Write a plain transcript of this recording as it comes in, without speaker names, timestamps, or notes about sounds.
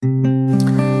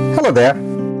Hello there.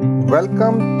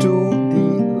 Welcome to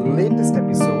the latest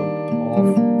episode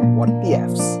of What the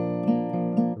F's,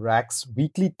 Rack's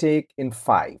weekly take in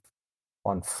 5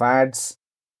 on fads,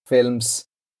 films,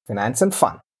 finance, and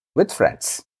fun with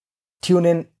friends. Tune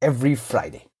in every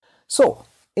Friday. So,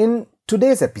 in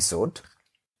today's episode,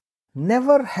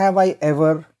 never have I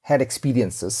ever had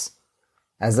experiences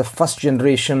as a first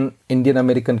generation Indian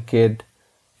American kid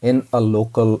in a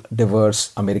local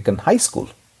diverse American high school.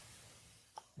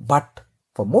 But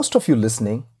for most of you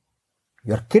listening,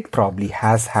 your kid probably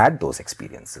has had those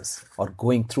experiences or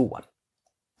going through one.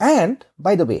 And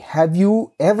by the way, have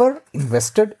you ever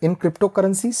invested in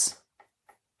cryptocurrencies?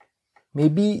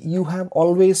 Maybe you have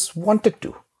always wanted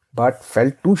to, but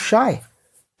felt too shy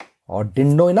or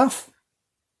didn't know enough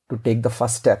to take the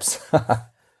first steps.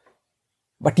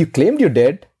 But you claimed you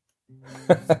did,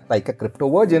 like a crypto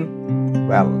virgin.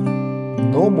 Well,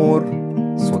 no more,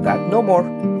 so that no more.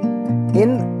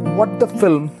 In What the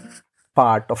Film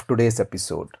part of today's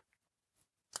episode,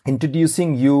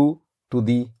 introducing you to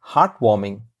the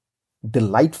heartwarming,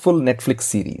 delightful Netflix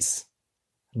series,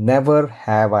 Never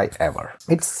Have I Ever.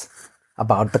 It's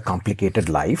about the complicated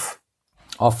life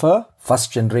of a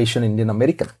first generation Indian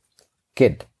American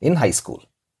kid in high school.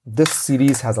 This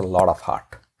series has a lot of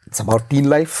heart. It's about teen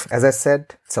life, as I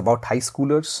said. It's about high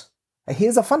schoolers. And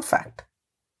here's a fun fact.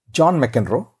 John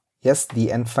McEnroe, yes,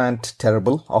 the enfant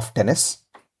terrible of tennis.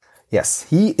 Yes,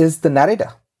 he is the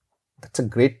narrator. That's a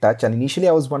great touch. And initially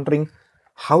I was wondering,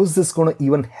 how is this going to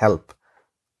even help?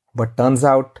 But turns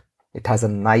out it has a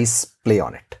nice play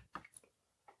on it.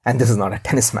 And this is not a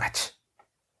tennis match.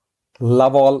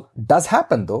 Love all does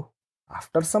happen though,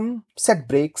 after some set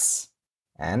breaks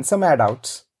and some ad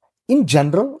outs. In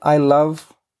general, I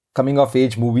love coming of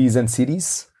age movies and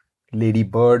series. Lady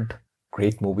Bird,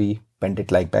 great movie. Bend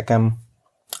It Like Beckham.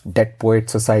 Dead Poet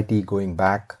Society, going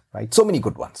back, right? So many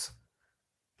good ones.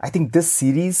 I think this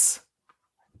series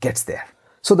gets there.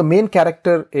 So the main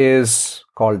character is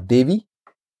called Devi.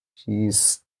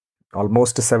 She's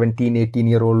almost a 17,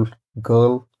 18-year-old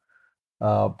girl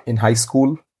in high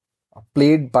school,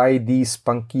 played by the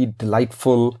spunky,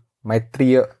 delightful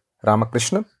Maitreya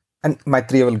Ramakrishnan. And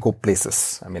Maitreya will go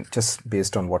places. I mean, just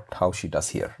based on how she does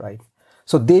here, right?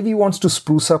 So Devi wants to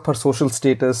spruce up her social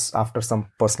status after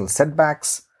some personal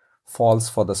setbacks, falls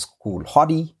for the school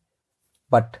hottie,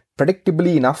 but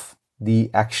predictably enough,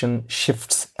 the action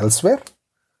shifts elsewhere,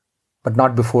 but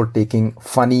not before taking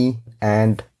funny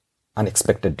and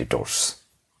unexpected detours.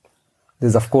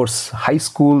 There's of course high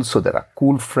school, so there are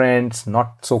cool friends,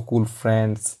 not so cool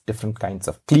friends, different kinds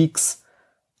of cliques,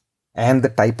 and the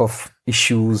type of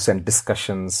issues and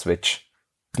discussions which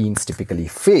teens typically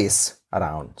face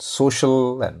around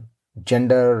social and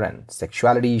gender and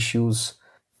sexuality issues.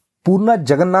 Poorna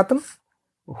Jagannathan,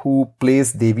 who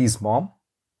plays Devi's mom,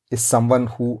 is someone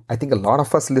who I think a lot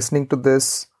of us listening to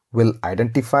this will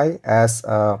identify as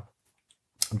a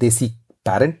Desi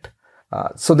parent.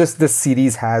 So this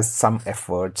series has some F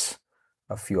words,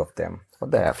 a few of them.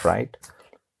 What the F, right?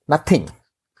 Nothing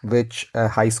which a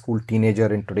high school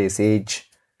teenager in today's age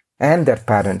and their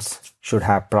parents should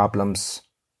have problems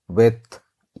with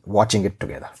watching it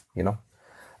together, you know.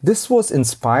 This was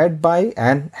inspired by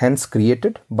and hence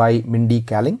created by Mindy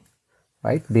Kaling,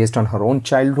 right? Based on her own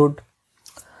childhood.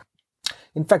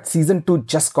 In fact, season 2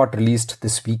 just got released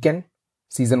this weekend.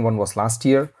 Season 1 was last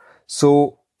year.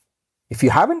 So if you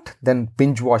haven't, then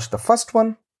binge watch the first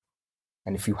one.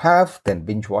 And if you have, then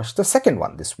binge watch the second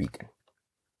one this weekend.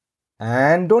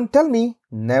 And don't tell me,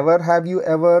 never have you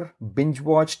ever binge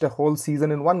watched a whole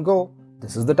season in one go.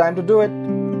 This is the time to do it.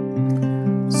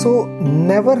 So,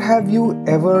 never have you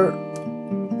ever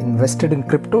invested in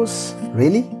cryptos?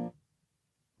 Really?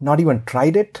 Not even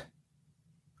tried it?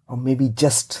 Or maybe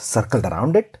just circled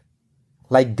around it?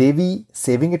 Like Devi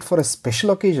saving it for a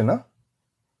special occasion, huh?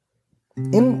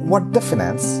 In What the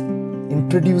Finance,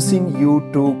 introducing you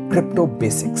to crypto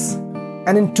basics,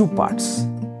 and in 2 parts.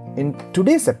 In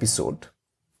today's episode,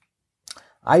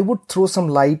 I would throw some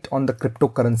light on the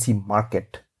cryptocurrency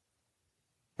market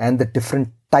and the different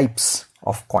types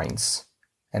of coins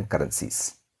and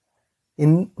currencies.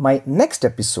 In my next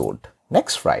episode,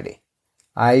 next Friday,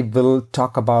 I will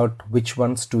talk about which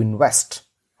ones to invest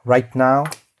right now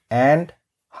and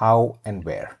how and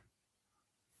where.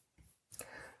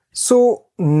 So,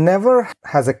 never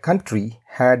has a country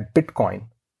had Bitcoin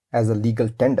as a legal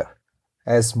tender,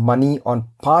 as money on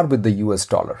par with the US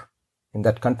dollar in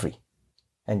that country.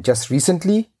 And just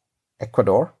recently,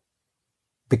 Ecuador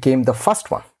became the first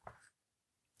one.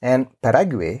 And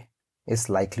Paraguay is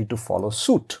likely to follow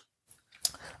suit.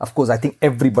 Of course, I think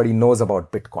everybody knows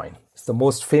about Bitcoin. It's the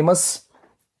most famous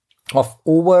of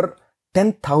over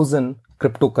 10,000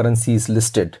 cryptocurrencies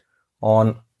listed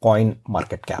on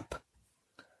CoinMarketCap.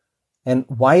 And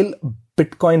while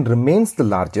Bitcoin remains the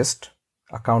largest,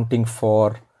 accounting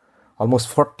for almost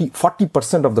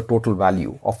 40% of the total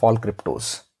value of all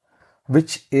cryptos,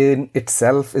 which in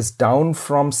itself is down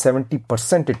from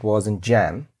 70% it was in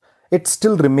Jan, it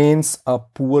still remains a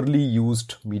poorly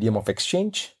used medium of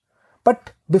exchange.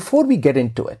 But before we get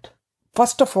into it,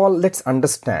 first of all, let's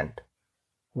understand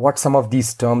what some of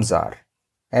these terms are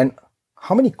and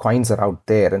how many coins are out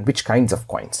there and which kinds of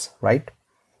coins, right?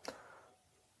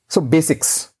 So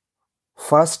basics.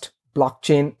 First,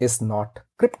 blockchain is not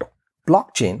crypto.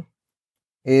 Blockchain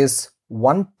is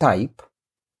one type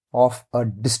of a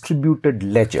distributed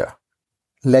ledger.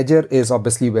 Ledger is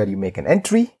obviously where you make an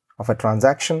entry of a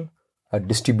transaction. A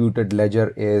distributed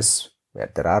ledger is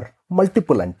where there are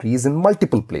multiple entries in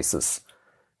multiple places.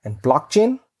 And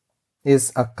blockchain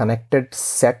is a connected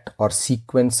set or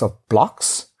sequence of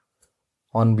blocks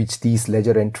on which these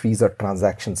ledger entries or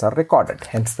transactions are recorded,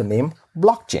 hence the name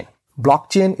blockchain.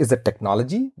 Blockchain is a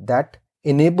technology that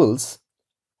enables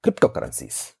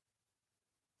cryptocurrencies.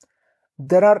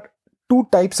 There are two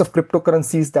types of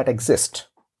cryptocurrencies that exist.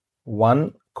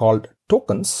 One called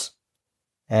tokens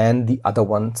and the other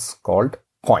one's called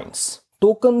coins.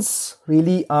 Tokens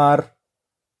really are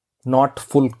not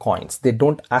full coins. They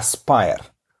don't aspire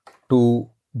to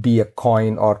be a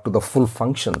coin or to the full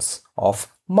functions of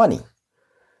money.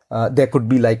 There could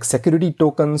be like security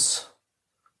tokens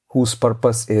whose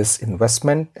purpose is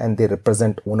investment and they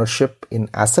represent ownership in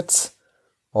assets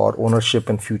or ownership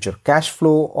in future cash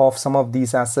flow of some of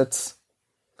these assets.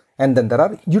 And then there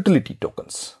are utility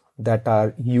tokens that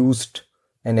are used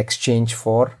in exchange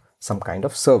for some kind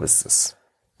of services.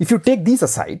 If you take these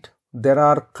aside, there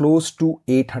are close to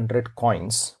 800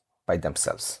 coins by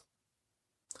themselves,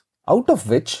 out of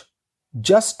which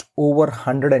just over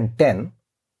 110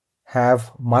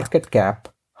 have market cap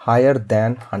higher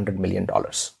than $100 million.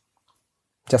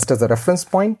 Just as a reference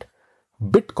point,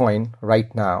 Bitcoin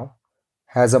right now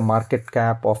has a market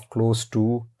cap of close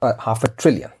to $500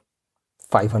 billion,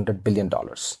 $500 billion.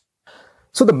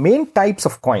 So the main types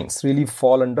of coins really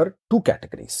fall under two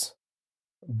categories.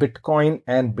 Bitcoin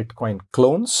and Bitcoin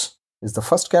clones is the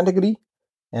first category,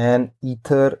 and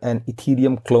Ether and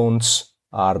Ethereum clones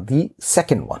are the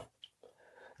second one.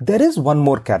 There is one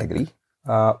more category,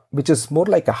 which is more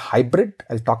like a hybrid.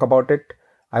 I'll talk about it.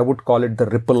 I would call it the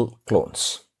Ripple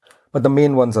clones. But the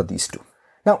main ones are these two.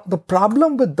 Now, the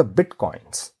problem with the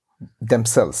Bitcoins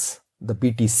themselves, the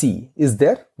BTC, is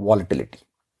their volatility,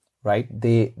 right?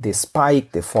 They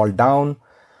spike, they fall down.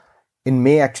 In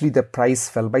May, actually, the price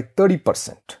fell by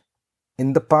 30%.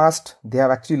 In the past, they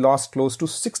have actually lost close to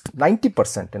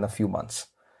 90% in a few months.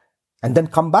 And then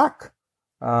come back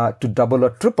to double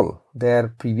or triple their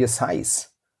previous highs.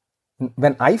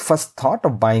 When I first thought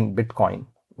of buying Bitcoin,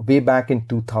 way back in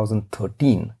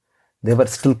 2013, they were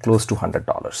still close to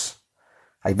 $100.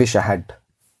 I wish I had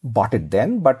bought it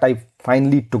then, but I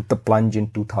finally took the plunge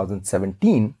in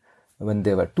 2017 when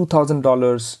they were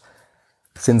 $2,000.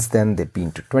 Since then, they've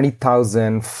been to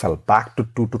 20,000, fell back to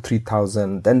 2,000 to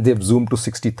 3,000. Then they've zoomed to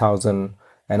 60,000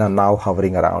 and are now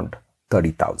hovering around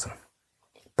 30,000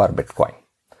 per Bitcoin.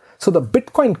 So the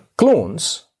Bitcoin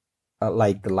clones,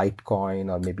 like the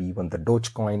Litecoin or maybe even the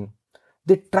Dogecoin,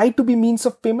 they try to be means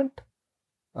of payment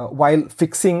while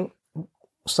fixing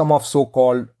some of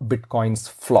so-called Bitcoin's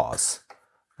flaws,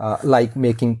 like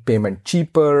making payment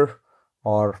cheaper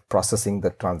or processing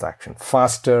the transaction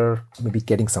faster, maybe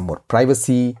getting some more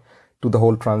privacy to the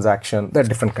whole transaction. There are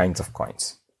different kinds of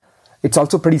coins. It's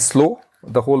also pretty slow.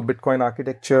 The whole Bitcoin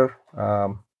architecture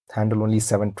handle only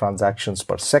 7 transactions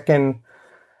per second,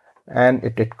 and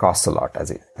it costs a lot,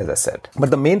 as I said.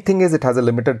 But the main thing is it has a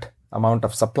limited amount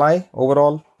of supply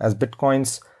overall. As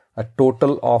Bitcoins, a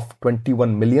total of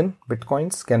 21 million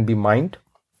Bitcoins can be mined,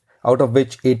 out of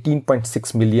which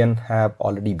 18.6 million have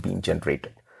already been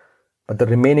generated. But the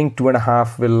remaining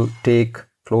 2.5 will take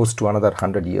close to another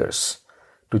 100 years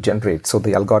to generate. So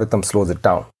the algorithm slows it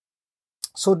down.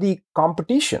 So the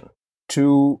competition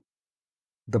to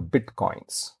the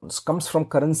Bitcoins comes from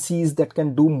currencies that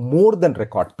can do more than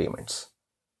record payments,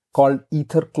 called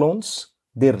Ether clones.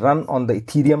 They run on the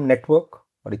Ethereum network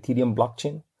or Ethereum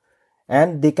blockchain,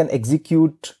 and they can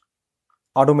execute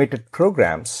automated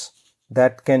programs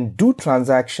that can do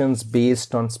transactions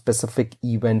based on specific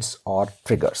events or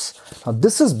triggers. Now,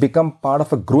 this has become part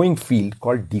of a growing field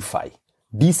called DeFi,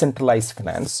 decentralized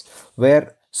finance,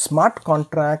 where smart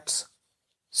contracts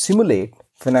simulate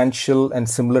financial and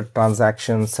similar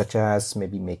transactions such as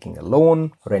maybe making a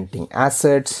loan, renting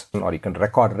assets, or you can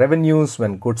record revenues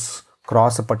when goods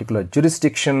across a particular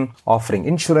jurisdiction, offering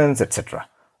insurance, etc.,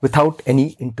 without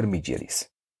any intermediaries.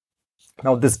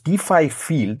 Now, this DeFi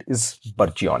field is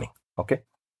burgeoning, okay?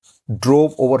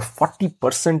 Drove over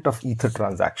 40% of Ether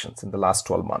transactions in the last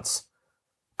 12 months,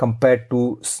 compared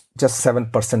to just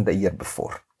 7% the year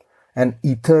before. And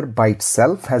Ether by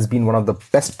itself has been one of the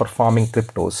best performing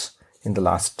cryptos in the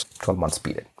last 12 months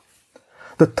period.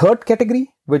 The third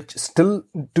category, which still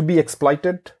to be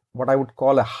exploited, what I would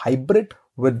call a hybrid,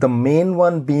 with the main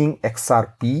one being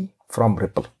XRP from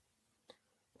Ripple.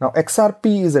 Now,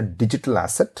 XRP is a digital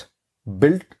asset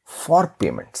built for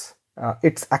payments.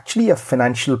 It's actually a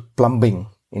financial plumbing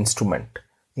instrument,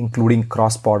 including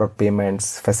cross-border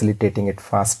payments, facilitating it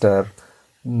faster,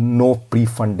 no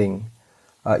pre-funding,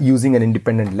 using an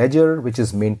independent ledger which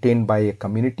is maintained by a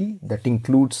community that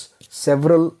includes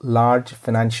several large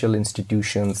financial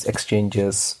institutions,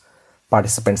 exchanges,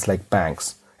 participants like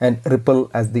banks, and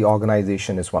Ripple as the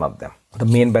organization is one of them. The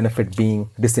main benefit being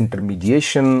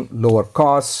disintermediation, lower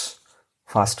costs,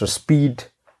 faster speed,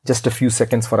 just a few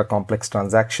seconds for a complex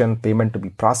transaction, payment to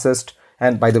be processed.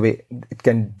 And by the way, it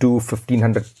can do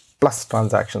 1500 plus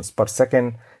transactions per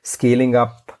second, scaling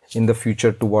up in the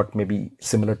future to what may be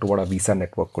similar to what a Visa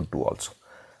network could do also.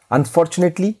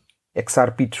 Unfortunately,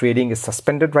 XRP trading is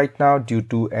suspended right now due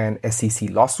to an SEC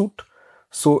lawsuit,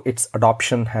 so its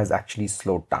adoption has actually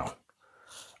slowed down.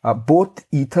 Both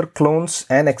Ether clones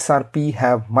and XRP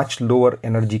have much lower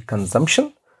energy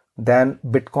consumption than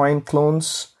Bitcoin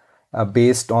clones,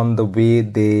 based on the way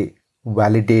they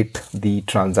validate the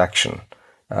transaction.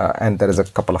 And there is a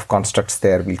couple of constructs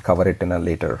there. We'll cover it in a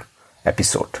later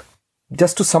episode.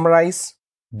 Just to summarize,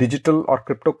 digital or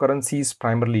cryptocurrencies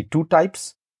primarily two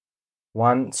types.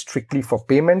 One strictly for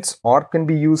payments or can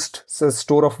be used as a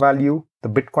store of value, the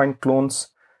Bitcoin clones,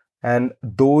 and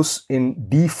those in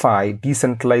DeFi,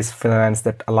 decentralized finance,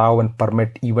 that allow and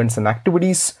permit events and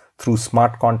activities through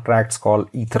smart contracts called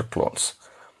Ether clones.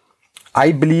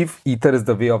 I believe Ether is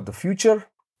the way of the future,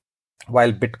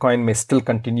 while Bitcoin may still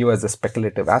continue as a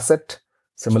speculative asset,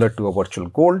 similar to a virtual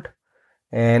gold,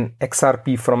 and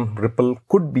XRP from Ripple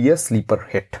could be a sleeper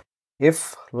hit.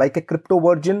 If, like a crypto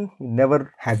virgin,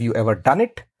 never have you ever done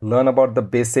it, learn about the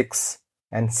basics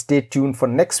and stay tuned for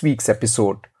next week's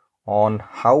episode on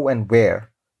how and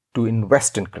where to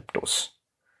invest in cryptos.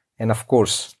 And of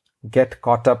course, get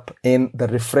caught up in the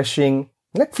refreshing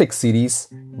Netflix series,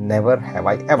 Never Have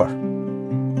I Ever.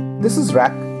 This is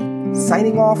Rack,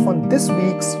 signing off on this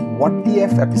week's What the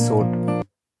F episode,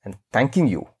 and thanking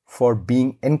you for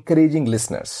being encouraging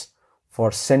listeners,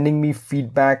 for sending me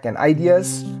feedback and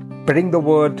ideas, spreading the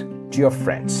word to your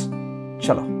friends.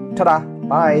 Chalo, tada,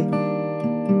 bye.